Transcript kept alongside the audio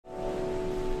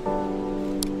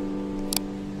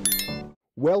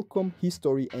Welcome,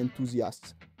 history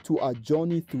enthusiasts, to our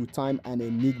journey through time and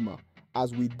enigma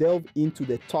as we delve into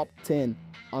the top 10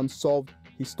 unsolved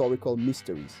historical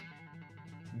mysteries.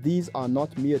 These are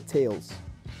not mere tales,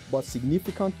 but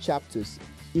significant chapters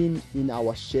in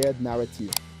our shared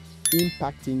narrative,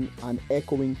 impacting and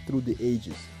echoing through the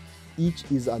ages. Each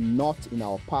is a knot in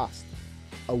our past,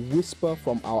 a whisper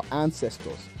from our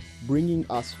ancestors, bringing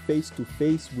us face to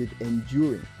face with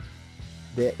enduring.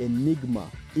 Their enigma,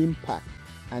 impact,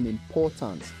 and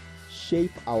importance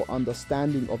shape our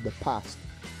understanding of the past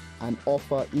and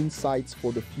offer insights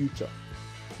for the future.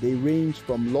 They range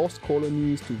from lost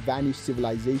colonies to vanished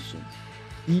civilizations,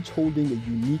 each holding a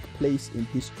unique place in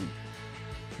history.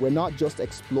 We're not just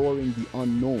exploring the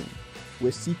unknown,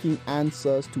 we're seeking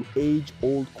answers to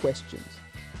age-old questions.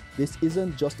 This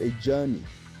isn't just a journey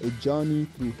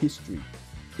through history.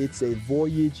 It's a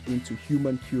voyage into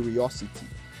human curiosity.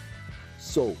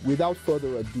 So, without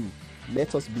further ado,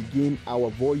 let us begin our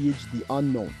voyage the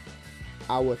unknown,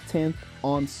 our 10th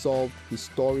unsolved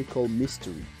historical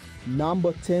mystery.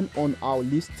 Number 10 on our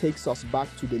list takes us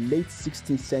back to the late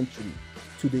 16th century,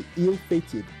 to the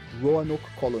ill-fated Roanoke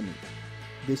colony.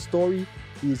 The story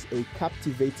is a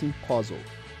captivating puzzle.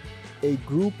 A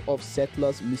group of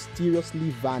settlers mysteriously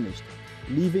vanished,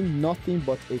 leaving nothing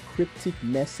but a cryptic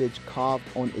message carved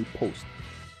on a post.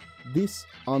 This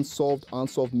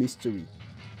unsolved mystery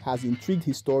has intrigued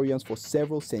historians for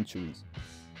several centuries,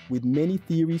 with many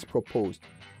theories proposed,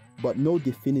 but no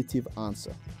definitive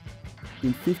answer.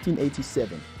 In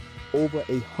 1587, over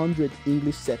 100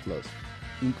 English settlers,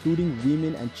 including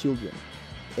women and children,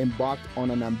 embarked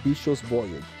on an ambitious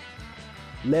voyage.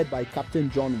 Led by Captain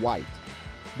John White,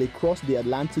 they crossed the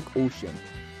Atlantic Ocean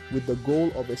with the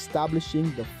goal of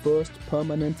establishing the first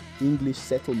permanent English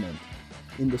settlement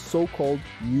in the so-called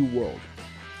New World.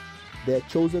 Their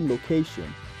chosen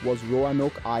location was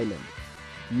Roanoke Island,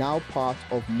 now part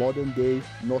of modern-day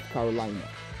North Carolina.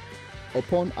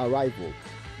 Upon arrival,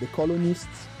 the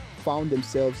colonists found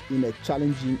themselves in a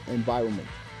challenging environment.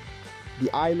 The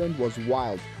island was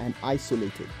wild and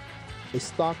isolated, a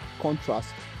stark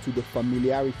contrast to the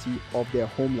familiarity of their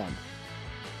homeland.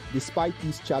 Despite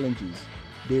these challenges,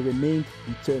 they remained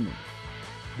determined.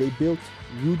 They built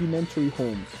rudimentary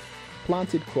homes,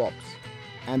 planted crops,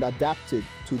 and adapted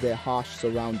to their harsh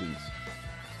surroundings.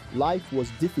 Life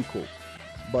was difficult,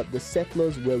 but the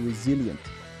settlers were resilient,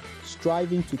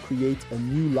 striving to create a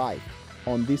new life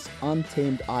on this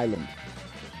untamed island.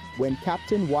 When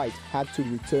Captain White had to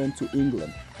return to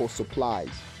England for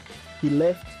supplies, he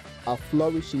left a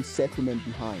flourishing settlement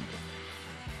behind.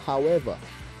 However,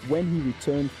 when he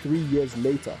returned 3 years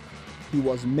later, he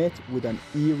was met with an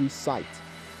eerie sight.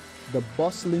 The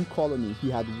bustling colony he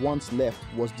had once left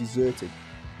was deserted.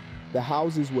 The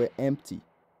houses were empty,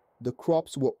 the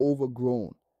crops were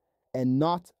overgrown, and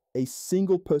not a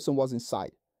single person was in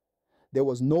sight. There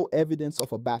was no evidence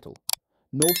of a battle,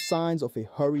 no signs of a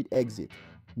hurried exit,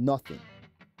 nothing.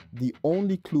 The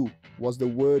only clue was the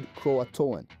word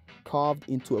Croatoan carved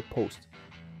into a post.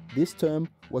 This term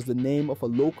was the name of a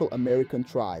local American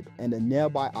tribe and a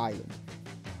nearby island.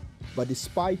 But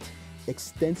despite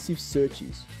extensive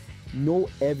searches, no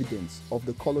evidence of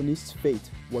the colonists' fate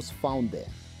was found there.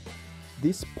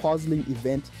 This puzzling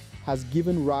event has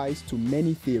given rise to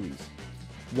many theories.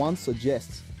 One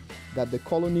suggests that the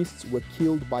colonists were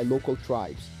killed by local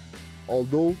tribes,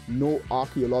 although no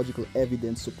archaeological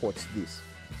evidence supports this.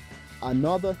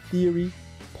 Another theory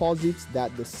posits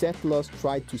that the settlers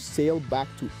tried to sail back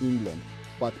to England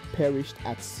but perished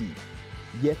at sea.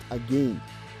 Yet again,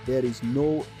 there is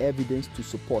no evidence to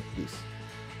support this.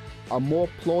 A more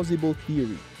plausible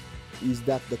theory is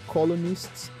that the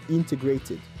colonists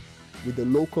integrated with the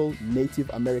local Native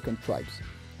American tribes.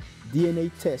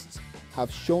 DNA tests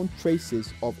have shown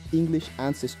traces of English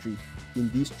ancestry in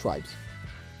these tribes.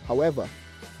 However,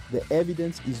 the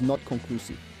evidence is not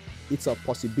conclusive. It's a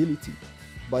possibility,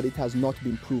 but it has not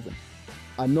been proven.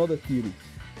 Another theory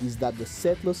is that the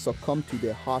settlers succumbed to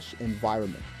their harsh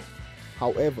environment.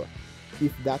 However,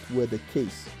 if that were the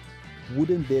case,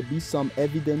 wouldn't there be some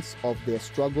evidence of their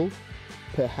struggle,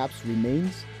 perhaps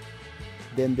remains?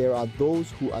 Then there are those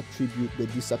who attribute the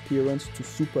disappearance to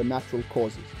supernatural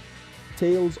causes.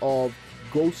 Tales of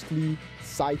ghostly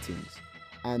sightings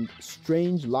and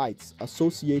strange lights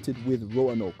associated with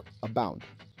Roanoke abound.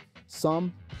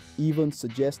 Some even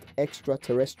suggest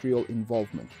extraterrestrial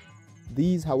involvement.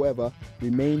 These, however,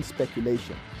 remain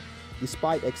speculation.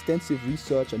 Despite extensive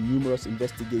research and numerous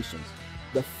investigations,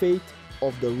 the fate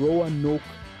of the Roanoke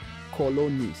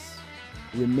colonists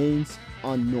remains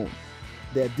unknown.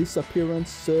 Their disappearance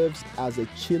serves as a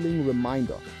chilling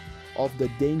reminder of the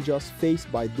dangers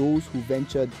faced by those who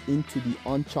ventured into the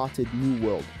uncharted New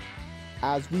World.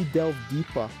 As we delve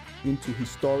deeper into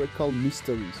historical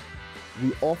mysteries,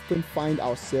 we often find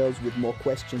ourselves with more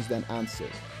questions than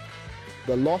answers.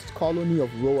 The lost colony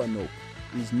of Roanoke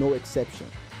is no exception.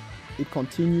 It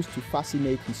continues to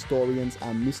fascinate historians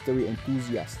and mystery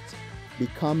enthusiasts,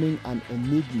 becoming an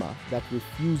enigma that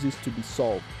refuses to be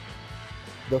solved.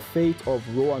 The fate of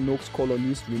Roanoke's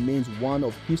colonists remains one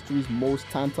of history's most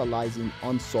tantalizing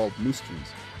unsolved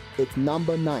mysteries. At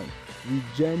number 9, we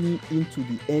journey into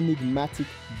the enigmatic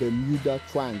Bermuda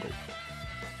Triangle.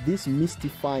 This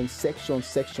mystifying section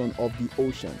of the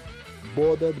ocean,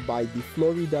 bordered by the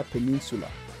Florida Peninsula,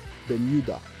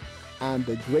 Bermuda, and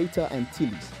the Greater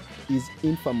Antilles, is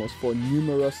infamous for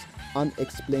numerous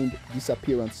unexplained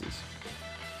disappearances.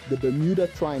 The Bermuda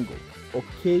Triangle,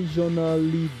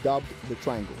 occasionally dubbed the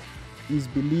Triangle, is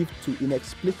believed to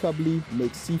inexplicably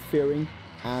make seafaring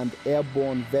and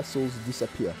airborne vessels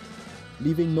disappear,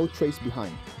 leaving no trace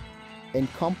behind.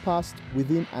 Encompassed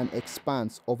within an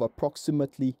expanse of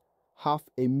approximately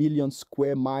 500,000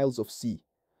 square miles of sea,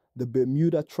 the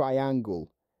Bermuda Triangle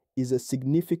is a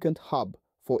significant hub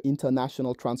for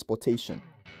international transportation.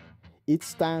 It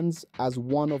stands as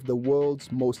one of the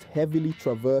world's most heavily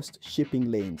traversed shipping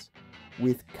lanes,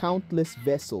 with countless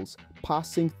vessels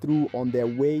passing through on their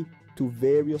way to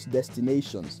various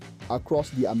destinations across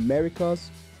the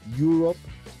Americas, Europe,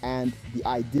 and the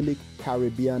idyllic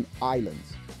Caribbean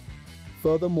islands.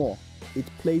 Furthermore, it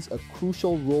plays a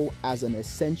crucial role as an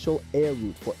essential air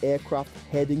route for aircraft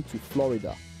heading to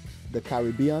Florida, the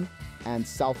Caribbean, and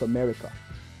South America.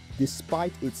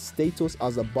 Despite its status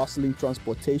as a bustling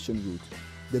transportation route,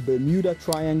 the Bermuda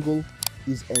Triangle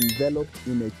is enveloped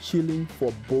in a chilling,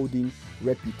 foreboding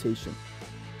reputation.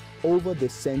 Over the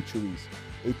centuries,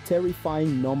 a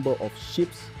terrifying number of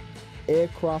ships,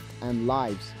 aircraft, and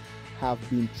lives have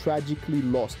been tragically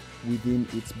lost within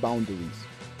its boundaries.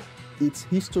 Its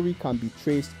history can be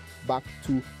traced back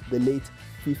to the late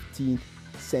 15th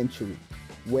century,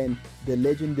 when the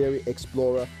legendary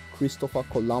explorer Christopher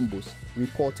Columbus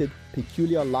reported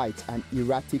peculiar lights and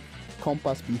erratic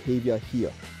compass behavior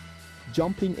here.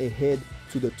 Jumping ahead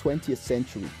to the 20th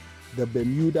century, the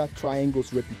Bermuda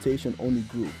Triangle's reputation only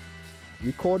grew.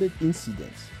 Recorded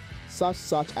incidents,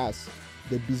 such as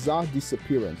the bizarre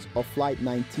disappearance of Flight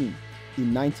 19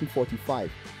 in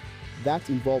 1945, that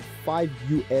involved 5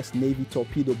 US Navy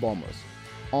torpedo bombers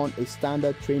on a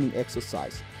standard training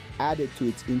exercise, added to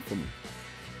its infamy.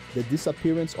 The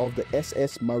disappearance of the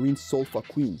SS Marine Sulphur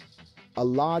Queen, a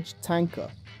large tanker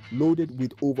loaded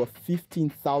with over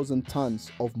 15,000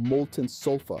 tons of molten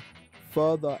sulfur,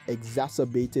 further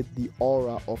exacerbated the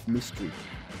aura of mystery.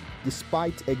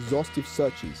 Despite exhaustive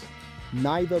searches,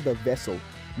 neither the vessel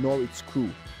nor its crew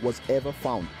was ever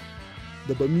found.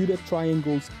 The Bermuda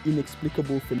Triangle's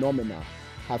inexplicable phenomena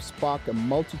have sparked a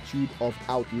multitude of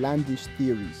outlandish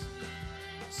theories.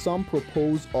 Some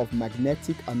propose of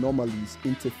magnetic anomalies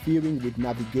interfering with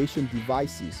navigation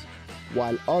devices,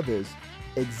 while others,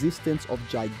 existence of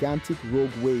gigantic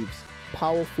rogue waves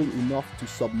powerful enough to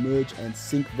submerge and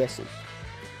sink vessels.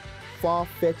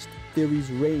 Far-fetched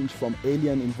theories range from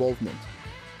alien involvement,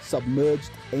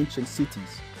 submerged ancient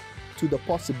cities, to the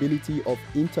possibility of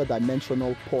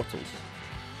interdimensional portals.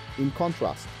 In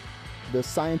contrast, the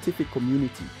scientific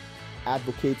community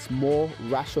advocates more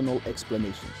rational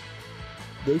explanations.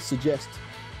 They suggest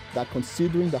that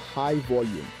considering the high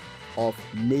volume of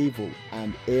naval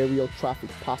and aerial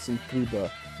traffic passing through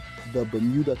the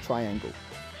Bermuda Triangle,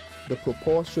 the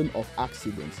proportion of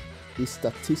accidents is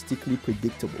statistically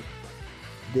predictable.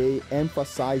 They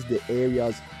emphasize the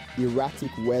area's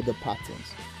erratic weather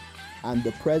patterns and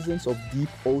the presence of deep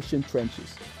ocean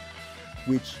trenches,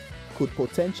 which could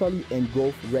potentially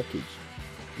engulf wreckage,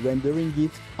 rendering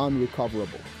it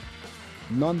unrecoverable.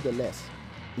 Nonetheless,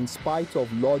 in spite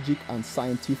of logic and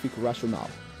scientific rationale,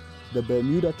 the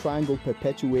Bermuda Triangle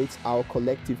perpetuates our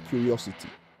collective curiosity.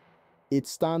 It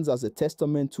stands as a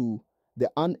testament to the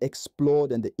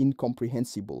unexplored and the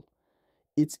incomprehensible,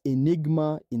 its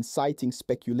enigma inciting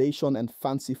speculation and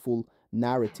fanciful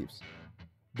narratives.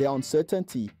 The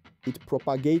uncertainty it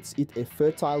propagates it a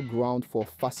fertile ground for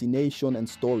fascination and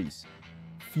stories,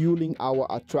 fueling our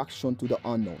attraction to the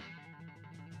unknown.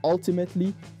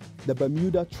 Ultimately, the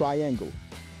Bermuda Triangle,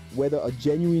 whether a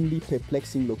genuinely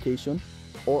perplexing location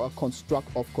or a construct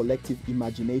of collective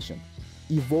imagination,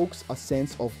 evokes a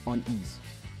sense of unease.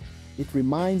 It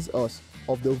reminds us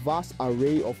of the vast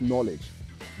array of knowledge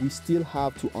we still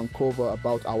have to uncover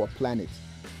about our planet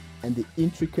and the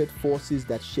intricate forces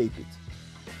that shape it.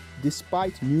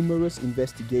 Despite numerous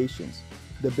investigations,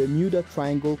 the Bermuda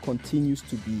Triangle continues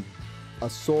to be a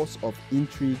source of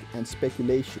intrigue and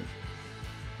speculation.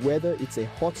 Whether it's a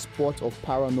hotspot of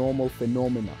paranormal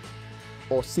phenomena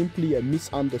or simply a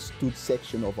misunderstood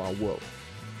section of our world,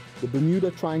 the Bermuda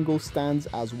Triangle stands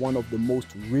as one of the most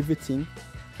riveting,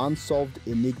 unsolved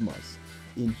enigmas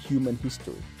in human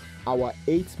history. Our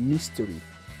eighth mystery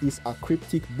is a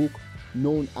cryptic book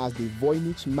known as the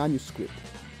Voynich Manuscript.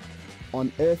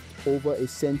 Unearthed over a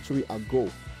century ago,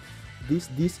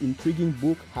 this intriguing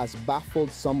book has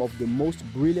baffled some of the most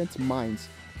brilliant minds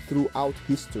throughout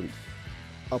history.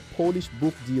 A Polish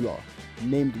book dealer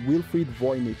named Wilfrid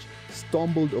Voynich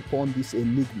stumbled upon this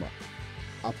enigma,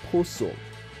 a puzzle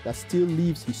that still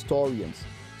leaves historians,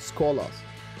 scholars,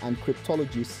 and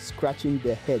cryptologists scratching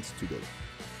their heads today.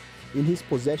 In his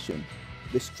possession,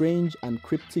 the strange and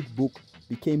cryptic book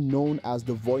became known as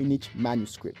the Voynich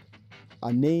Manuscript,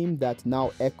 a name that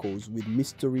now echoes with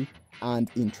mystery and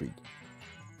intrigue.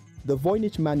 The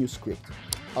Voynich Manuscript,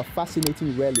 a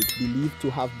fascinating relic believed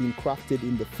to have been crafted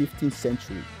in the 15th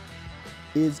century,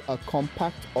 is a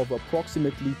compact of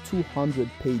approximately 200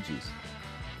 pages.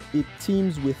 It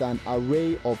teems with an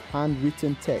array of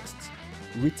handwritten texts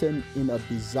written in a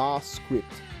bizarre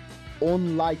script,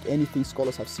 unlike anything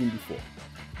scholars have seen before.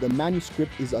 The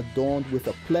manuscript is adorned with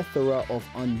a plethora of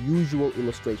unusual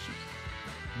illustrations.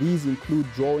 These include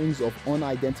drawings of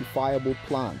unidentifiable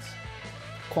plants,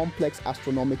 complex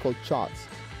astronomical charts,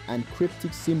 and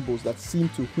cryptic symbols that seem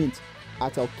to hint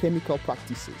at alchemical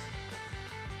practices.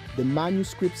 The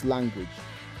manuscript's language,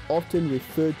 often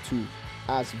referred to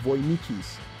as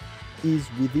Voynichese, is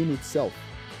within itself.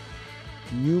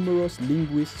 Numerous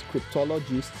linguists,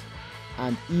 cryptologists,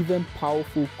 and even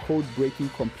powerful code-breaking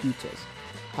computers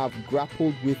have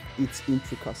grappled with its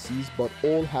intricacies, but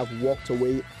all have walked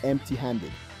away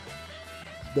empty-handed.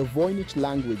 The Voynich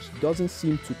language doesn't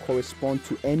seem to correspond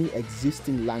to any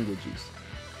existing languages,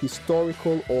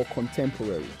 historical or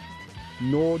contemporary,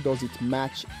 nor does it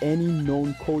match any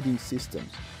known coding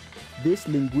systems. This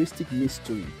linguistic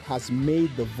mystery has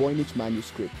made the Voynich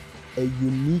Manuscript a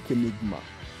unique enigma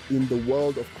in the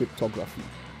world of cryptography,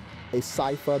 a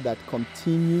cipher that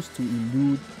continues to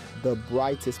elude the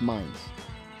brightest minds.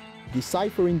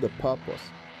 Deciphering the purpose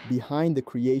behind the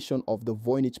creation of the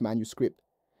Voynich Manuscript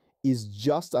is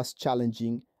just as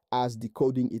challenging as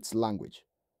decoding its language.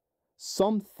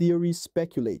 Some theories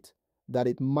speculate that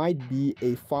it might be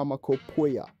a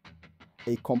pharmacopoeia,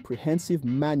 a comprehensive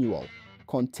manual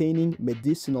containing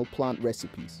medicinal plant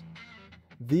recipes.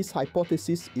 This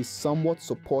hypothesis is somewhat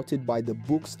supported by the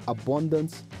book's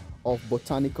abundance of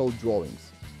botanical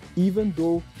drawings, even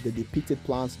though the depicted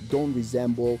plants don't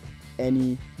resemble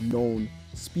any known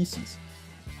species.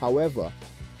 However,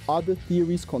 other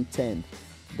theories contend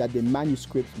that the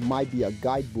manuscript might be a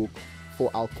guidebook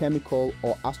for alchemical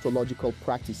or astrological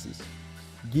practices,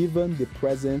 given the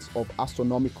presence of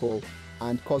astronomical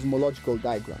and cosmological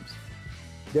diagrams.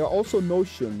 There are also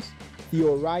notions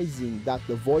theorizing that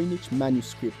the Voynich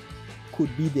Manuscript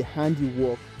could be the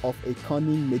handiwork of a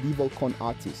cunning medieval con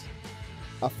artist,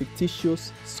 a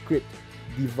fictitious script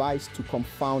devised to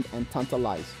confound and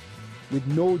tantalize, with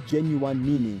no genuine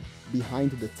meaning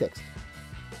behind the text.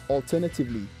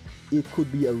 Alternatively, it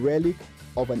could be a relic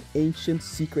of an ancient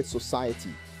secret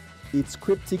society, its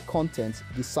cryptic contents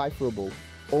decipherable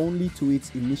only to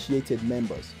its initiated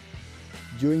members.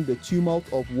 During the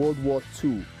tumult of World War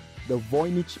II, the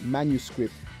Voynich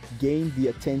Manuscript gained the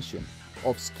attention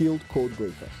of skilled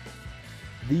codebreakers.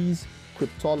 These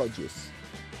cryptologists,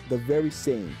 the very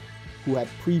same who had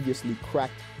previously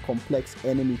cracked complex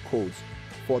enemy codes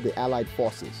for the Allied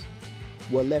forces,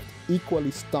 were left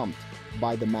equally stumped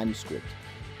by the manuscript.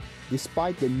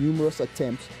 Despite the numerous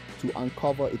attempts to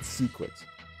uncover its secrets,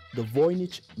 the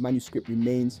Voynich Manuscript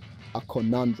remains a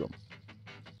conundrum.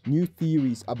 New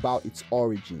theories about its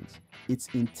origins, its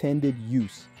intended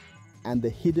use, and the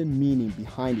hidden meaning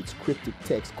behind its cryptic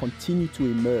text continue to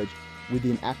emerge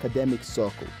within academic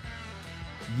circles.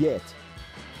 Yet,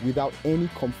 without any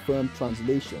confirmed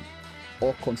translation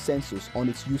or consensus on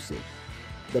its usage,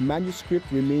 the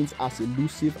manuscript remains as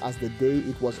elusive as the day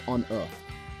it was unearthed.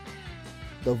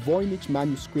 The Voynich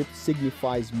Manuscript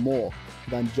signifies more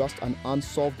than just an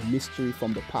unsolved mystery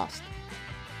from the past.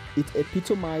 It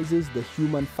epitomizes the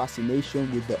human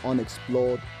fascination with the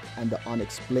unexplored and the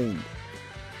unexplained.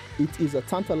 It is a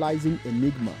tantalizing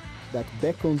enigma that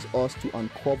beckons us to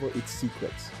uncover its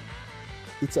secrets.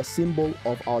 It's a symbol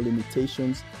of our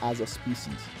limitations as a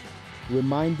species,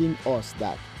 reminding us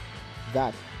that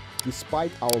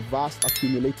despite our vast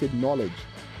accumulated knowledge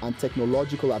and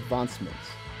technological advancements,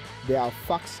 there are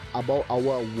facts about our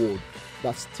world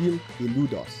that still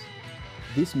elude us.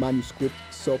 This manuscript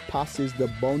surpasses the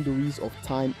boundaries of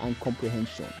time and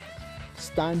comprehension,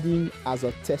 standing as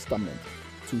a testament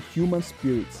to human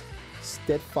spirit's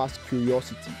steadfast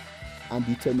curiosity and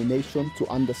determination to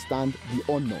understand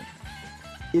the unknown.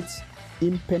 Its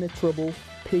impenetrable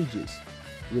pages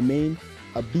remain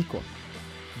a beacon,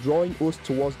 drawing us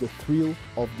towards the thrill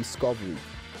of discovery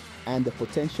and the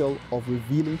potential of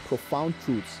revealing profound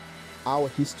truths, our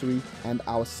history and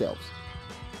ourselves.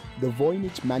 The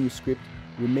Voynich Manuscript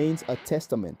remains a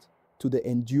testament to the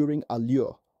enduring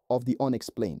allure of the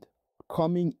unexplained.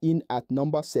 Coming in at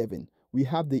number 7, we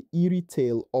have the eerie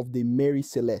tale of the Mary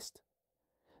Celeste.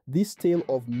 This tale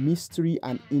of mystery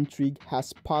and intrigue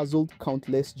has puzzled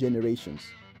countless generations,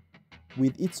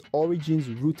 with its origins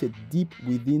rooted deep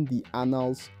within the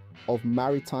annals of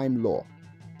maritime lore.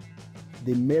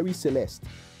 The Mary Celeste,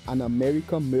 an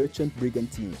American merchant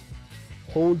brigantine,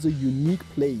 holds a unique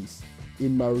place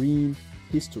in marine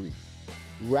history,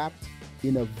 wrapped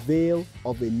in a veil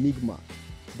of enigma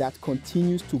that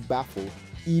continues to baffle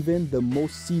even the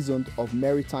most seasoned of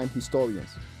maritime historians.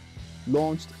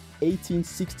 Launched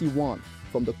 1861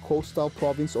 from the coastal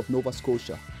province of Nova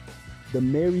Scotia, the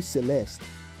Mary Celeste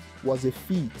was a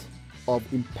feat of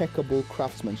impeccable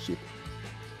craftsmanship.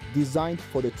 Designed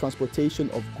for the transportation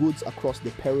of goods across the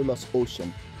perilous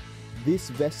ocean, this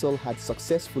vessel had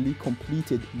successfully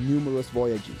completed numerous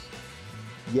voyages.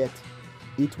 Yet,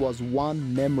 it was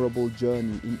one memorable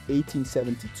journey in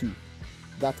 1872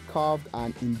 that carved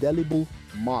an indelible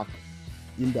mark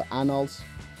in the annals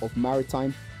of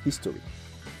maritime history.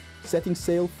 Setting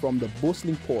sail from the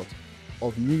bustling port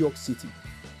of New York City,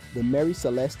 the Mary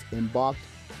Celeste embarked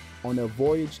on a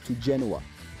voyage to Genoa,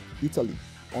 Italy,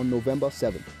 on November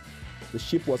 7th. The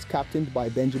ship was captained by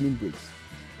Benjamin Briggs,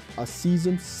 a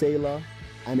seasoned sailor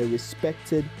and a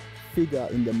respected figure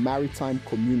in the maritime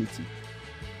community.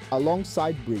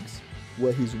 Alongside Briggs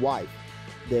were his wife,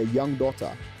 their young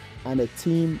daughter, and a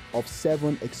team of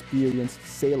 7 experienced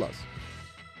sailors.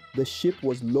 The ship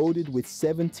was loaded with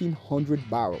 1,700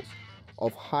 barrels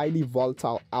of highly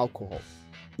volatile alcohol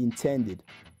intended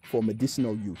for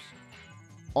medicinal use.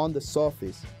 On the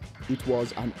surface, it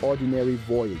was an ordinary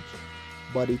voyage,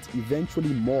 but it eventually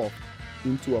morphed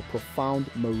into a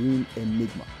profound marine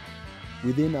enigma.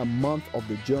 Within a month of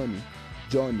the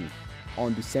journey,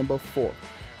 on December 4th,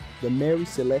 the Mary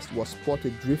Celeste was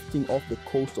spotted drifting off the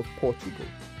coast of Portugal.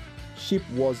 Ship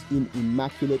was in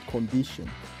immaculate condition,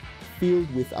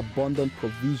 filled with abundant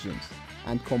provisions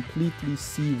and completely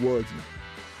seaworthy.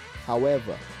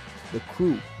 However, the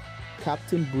crew,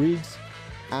 Captain Briggs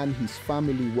and his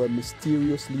family, were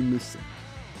mysteriously missing.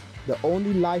 The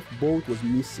only lifeboat was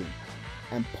missing,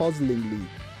 and puzzlingly,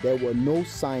 there were no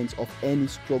signs of any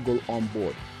struggle on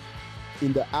board.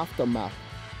 In the aftermath,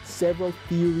 several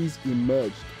theories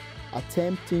emerged,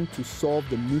 attempting to solve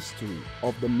the mystery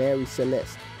of the Mary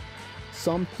Celeste.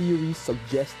 Some theories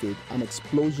suggested an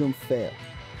explosion fell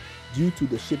due to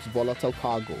the ship's volatile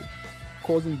cargo,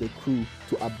 causing the crew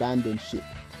to abandon ship.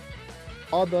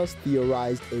 Others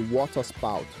theorized a water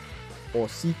spout or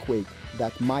seaquake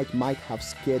that might have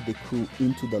scared the crew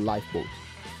into the lifeboat.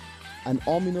 An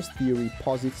ominous theory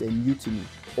posits a mutiny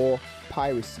or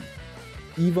piracy,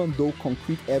 even though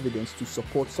concrete evidence to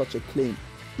support such a claim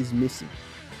is missing.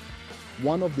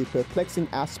 One of the perplexing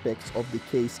aspects of the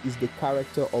case is the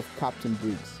character of Captain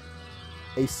Briggs.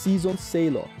 A seasoned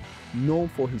sailor known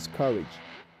for his courage,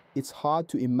 it's hard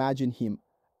to imagine him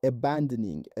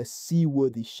abandoning a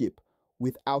seaworthy ship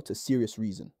without a serious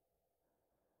reason.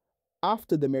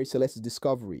 After the Mary Celeste's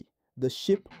discovery, the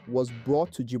ship was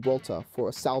brought to Gibraltar for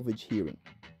a salvage hearing.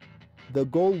 The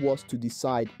goal was to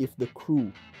decide if the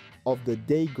crew of the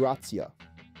Dei Gratia,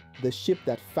 the ship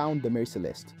that found the Mary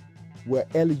Celeste, were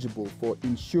eligible for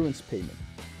insurance payment.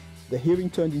 The hearing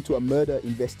turned into a murder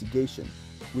investigation,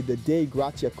 with the Dei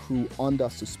Gratia crew under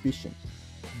suspicion,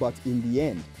 but in the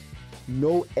end,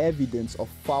 no evidence of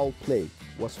foul play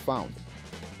was found.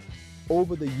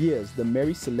 Over the years, the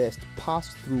Mary Celeste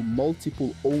passed through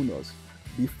multiple owners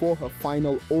before her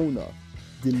final owner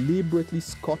deliberately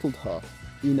scuttled her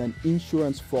in an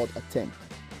insurance fraud attempt.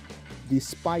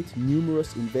 Despite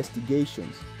numerous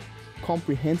investigations,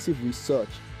 comprehensive research,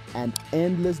 and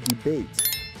endless debates,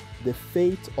 the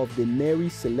fate of the Mary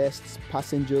Celeste's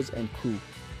passengers and crew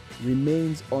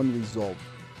remains unresolved.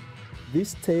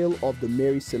 This tale of the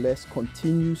Mary Celeste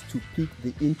continues to pique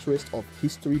the interest of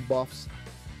history buffs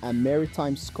and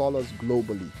maritime scholars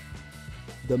globally.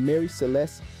 The Mary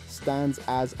Celeste stands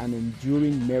as an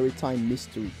enduring maritime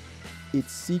mystery,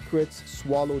 its secrets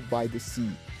swallowed by the sea.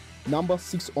 Number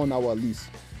 6 on our list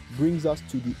brings us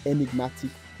to the enigmatic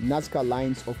Nazca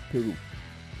Lines of Peru.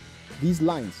 These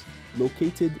lines,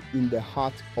 located in the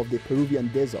heart of the Peruvian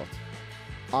desert,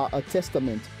 are a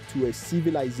testament to a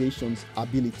civilization's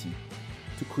ability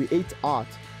to create art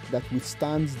that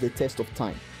withstands the test of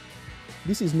time.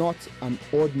 This is not an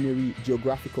ordinary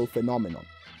geographical phenomenon.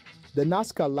 The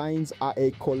Nazca Lines are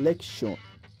a collection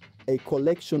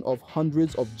of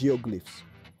hundreds of geoglyphs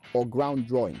or ground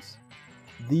drawings.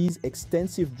 These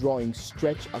extensive drawings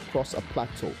stretch across a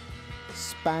plateau,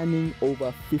 spanning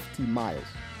over 50 miles.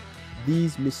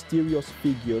 These mysterious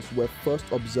figures were first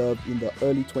observed in the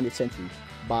early 20th century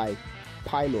by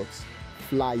pilots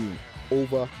flying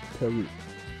over Peru.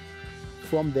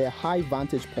 From their high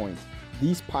vantage point,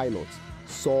 these pilots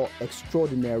saw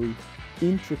extraordinary,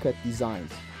 intricate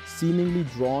designs, seemingly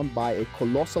drawn by a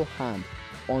colossal hand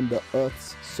on the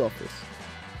Earth's surface.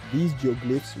 These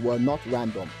geoglyphs were not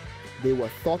random. They were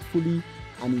thoughtfully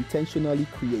and intentionally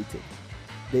created.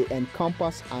 They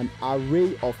encompass an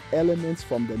array of elements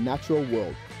from the natural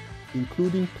world,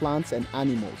 including plants and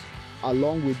animals,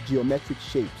 along with geometric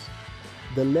shapes.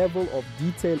 The level of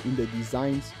detail in the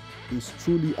designs is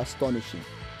truly astonishing.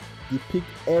 Depict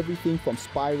everything from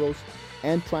spirals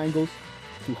and triangles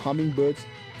to hummingbirds,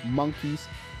 monkeys,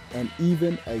 and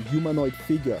even a humanoid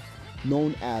figure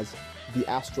known as the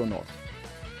astronaut.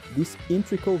 This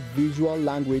intricate visual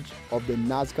language of the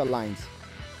Nazca Lines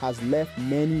has left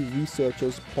many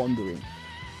researchers pondering.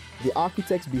 The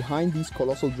architects behind these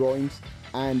colossal drawings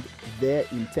and their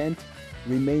intent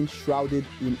remain shrouded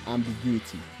in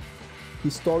ambiguity.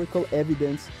 Historical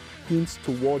evidence hints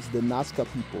towards the Nazca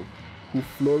people, who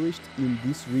flourished in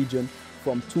this region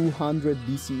from 200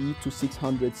 BCE to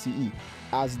 600 CE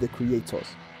as the creators.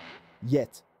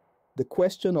 Yet, the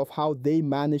question of how they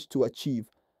managed to achieve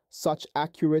such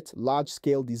accurate,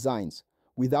 large-scale designs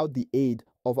without the aid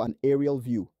of an aerial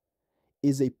view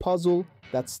is a puzzle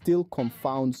that still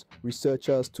confounds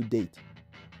researchers to date.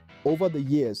 Over the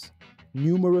years,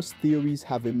 numerous theories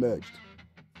have emerged,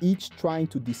 each trying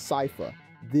to decipher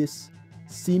this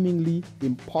seemingly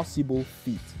impossible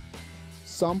feat.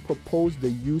 Some propose the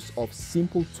use of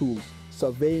simple tools,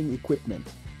 surveying equipment,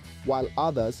 while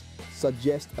others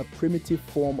suggest a primitive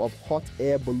form of hot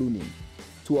air ballooning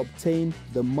to obtain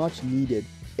the much-needed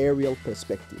aerial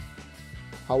perspective.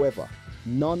 However,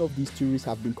 none of these theories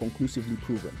have been conclusively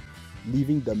proven,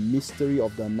 leaving the mystery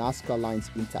of the Nazca Lines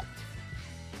intact.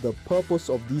 The purpose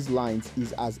of these lines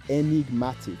is as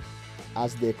enigmatic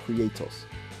as their creators.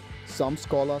 Some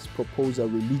scholars propose a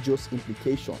religious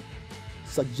implication,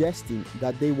 suggesting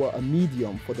that they were a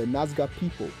medium for the Nazca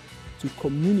people to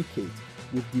communicate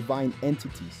with divine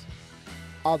entities.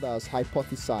 Others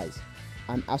hypothesize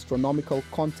an astronomical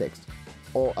context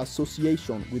or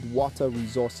association with water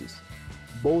resources,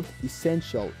 both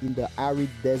essential in the arid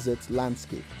desert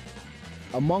landscape.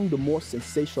 Among the more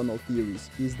sensational theories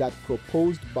is that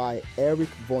proposed by Erich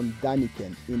von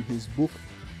Däniken in his book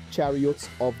Chariots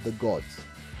of the Gods.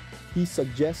 He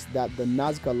suggests that the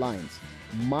Nazca Lines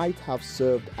might have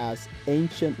served as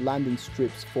ancient landing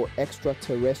strips for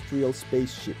extraterrestrial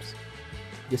spaceships.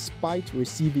 Despite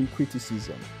receiving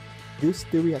criticism, this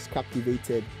theory has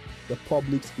captivated the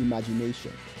public's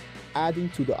imagination, adding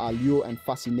to the allure and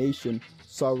fascination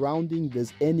surrounding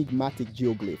these enigmatic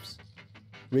geoglyphs.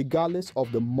 Regardless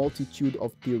of the multitude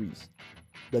of theories,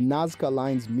 the Nazca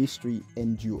Lines mystery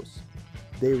endures.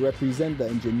 They represent the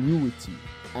ingenuity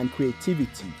and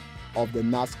creativity of the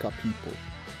Nazca people,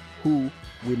 who,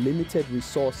 with limited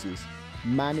resources,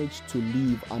 managed to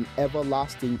leave an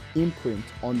everlasting imprint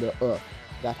on the earth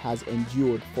that has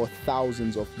endured for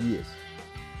thousands of years.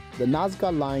 The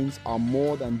Nazca Lines are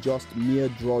more than just mere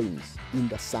drawings in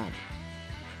the sand.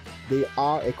 They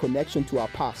are a connection to our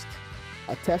past,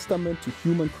 a testament to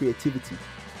human creativity,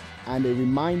 and a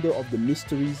reminder of the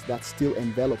mysteries that still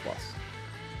envelop us.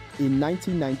 In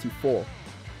 1994,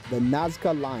 the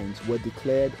Nazca Lines were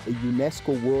declared a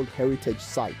UNESCO World Heritage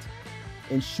Site,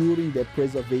 ensuring their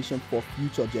preservation for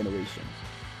future generations.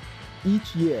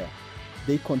 Each year,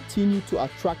 they continue to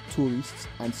attract tourists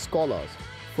and scholars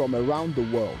from around the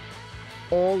world,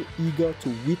 all eager to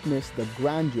witness the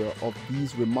grandeur of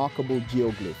these remarkable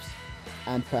geoglyphs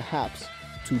and perhaps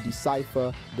to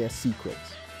decipher their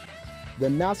secrets. The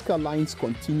Nazca Lines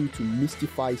continue to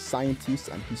mystify scientists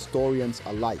and historians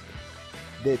alike,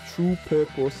 their true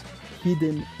purpose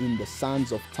hidden in the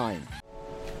sands of time.